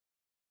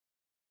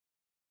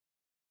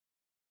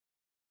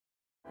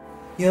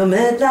Your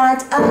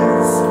midnight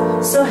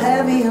eyes, so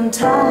heavy and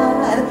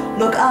tired,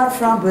 look out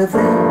from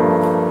within.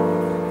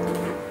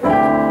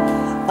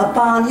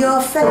 Upon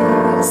your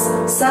face,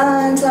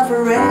 signs of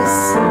a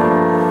race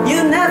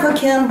you never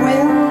can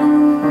win.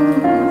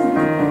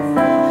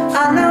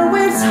 I know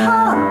it's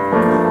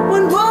hard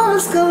when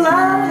worlds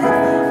collide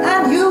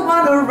and you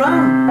want to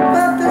run,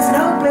 but there's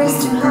no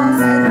place to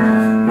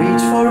hide.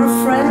 Reach for a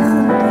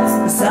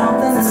friend,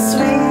 something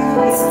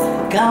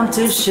sweet, come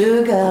to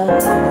sugar.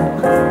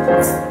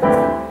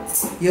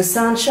 Your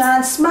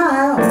sunshine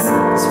smile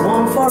is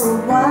warm for a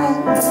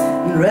while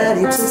and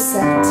ready to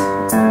set.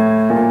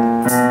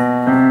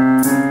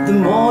 The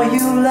more you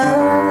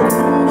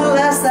learn, the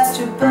less that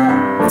you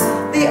burn,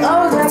 the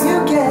older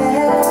you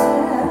get.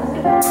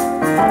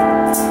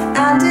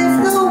 And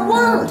if the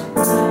world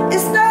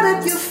is not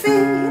at your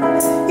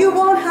feet, you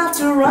won't have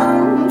to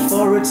run,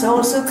 for it's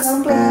also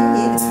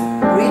complete.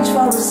 Reach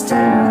for a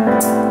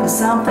stick, for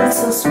something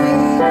so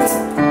sweet.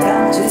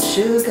 Come to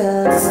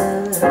sugar,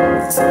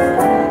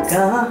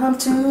 come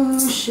to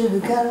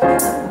sugar,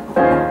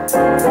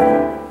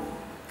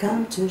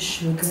 come to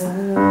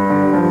sugar.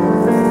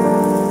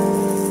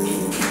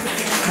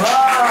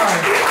 Wow!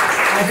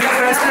 I feel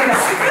pressure.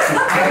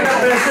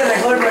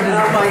 Oh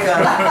my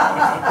god.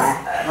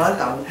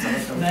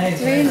 Nice.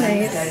 Very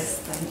nice. Guys,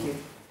 thank you.